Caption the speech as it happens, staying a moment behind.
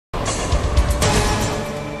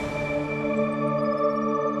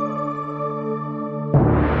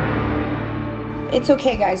It's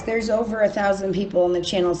okay, guys. There's over 1,000 people on the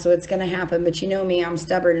channel, so it's going to happen. But you know me, I'm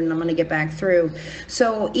stubborn, and I'm going to get back through.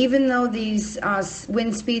 So even though these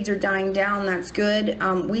wind speeds are dying down, that's good.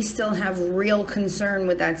 We still have real concern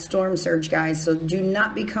with that storm surge, guys. So do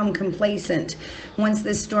not become complacent. Once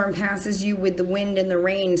this storm passes you with the wind and the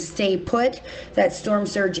rain, stay put. That storm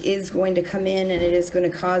surge is going to come in, and it is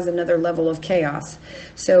going to cause another level of chaos.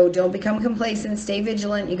 So don't become complacent. Stay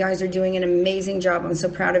vigilant. You guys are doing an amazing job. I'm so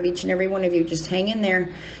proud of each and every one of you. Just hang in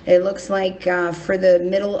there. It looks like for the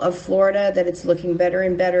middle of Florida that it's looking better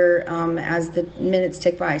and better as the minutes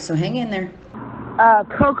tick by. So hang in there.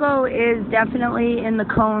 Cocoa is definitely in the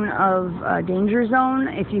cone of danger zone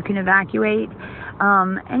if you can evacuate.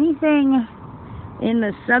 Anything in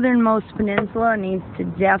the southernmost peninsula needs to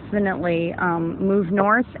definitely move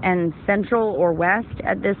north and central or west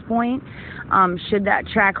at this point, should that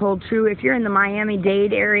track hold true. If you're in the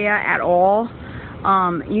Miami-Dade area at all,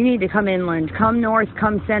 you need to come inland. Come north,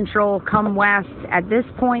 come central, come west. At this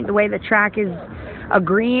point, the way the track is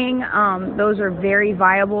agreeing, those are very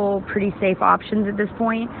viable, pretty safe options at this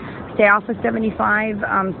point. Stay off of 75,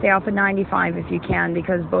 stay off of 95 if you can,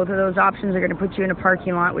 because both of those options are going to put you in a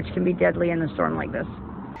parking lot, which can be deadly in a storm like this.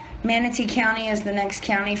 Manatee County is the next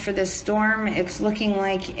county for this storm. It's looking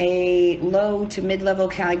like a low to mid-level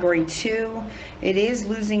category 2. It is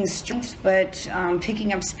losing strength, but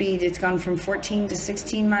picking up speed. It's gone from 14 to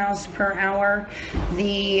 16 miles per hour.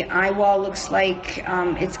 The eye wall looks like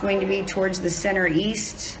it's going to be towards the center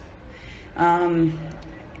east.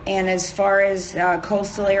 And as far as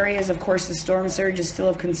coastal areas, of course, the storm surge is still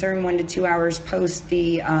of concern 1 to 2 hours post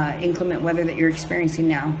the inclement weather that you're experiencing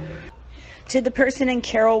now. To the person in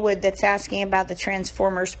Carrollwood that's asking about the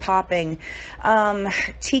transformers popping,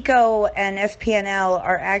 TECO and FPNL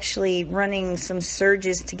are actually running some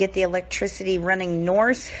surges to get the electricity running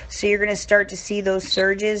north. So you're going to start to see those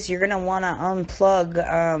surges. You're going to want to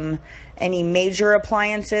unplug any major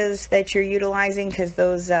appliances that you're utilizing, because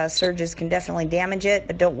those surges can definitely damage it.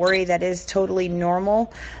 But don't worry, that is totally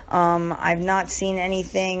normal. I've not seen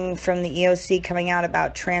anything from the EOC coming out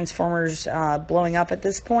about transformers blowing up at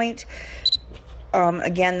this point.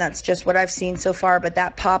 Again, that's just what I've seen so far, but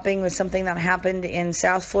that popping was something that happened in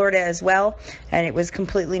South Florida as well, and it was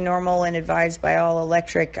completely normal and advised by all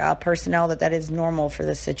electric personnel that that is normal for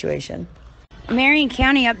this situation. Marion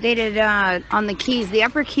County updated on the Keys. The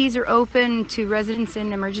upper Keys are open to residents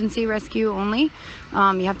in emergency rescue only.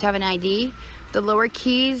 You have to have an ID. The lower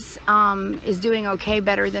Keys is doing okay,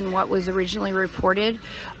 better than what was originally reported.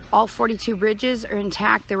 All 42 bridges are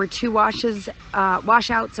intact. There were 2 washouts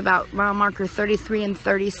about mile marker 33 and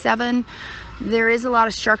 37. There is a lot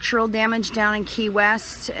of structural damage down in Key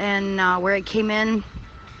West and where it came in,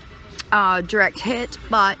 direct hit,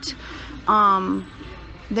 but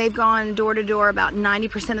they've gone door to door about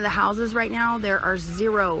 90% of the houses right now. There are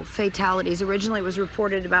 0 fatalities. Originally it was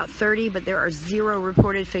reported about 30, but there are 0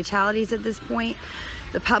 reported fatalities at this point.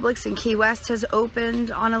 The Publix in Key West has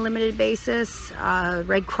opened on a limited basis.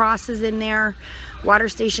 Red Cross is in there. Water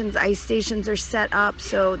stations, ice stations are set up.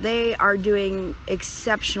 So they are doing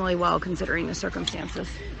exceptionally well considering the circumstances.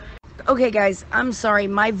 Okay guys, I'm sorry,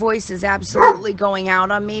 my voice is absolutely going out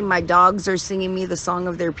on me. My dogs are singing me the song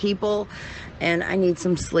of their people, and I need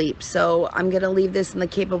some sleep. So I'm going to leave this in the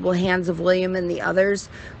capable hands of William and the others.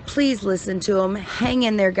 Please listen to them. Hang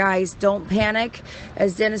in there, guys. Don't panic.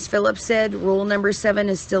 As Dennis Phillips said, rule number 7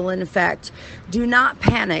 is still in effect. Do not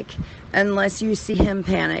panic unless you see him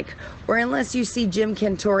panic, or unless you see Jim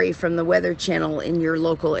Cantori from the Weather Channel in your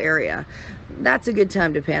local area. That's a good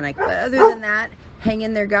time to panic. But other than that, hang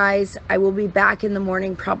in there, guys. I will be back in the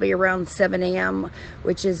morning, probably around 7 a.m.,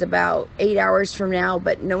 which is about 8 hours from now.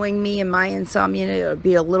 But knowing me and my insomnia, it'll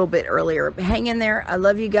be a little bit earlier. Hang in there. I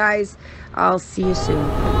love you guys. I'll see you soon.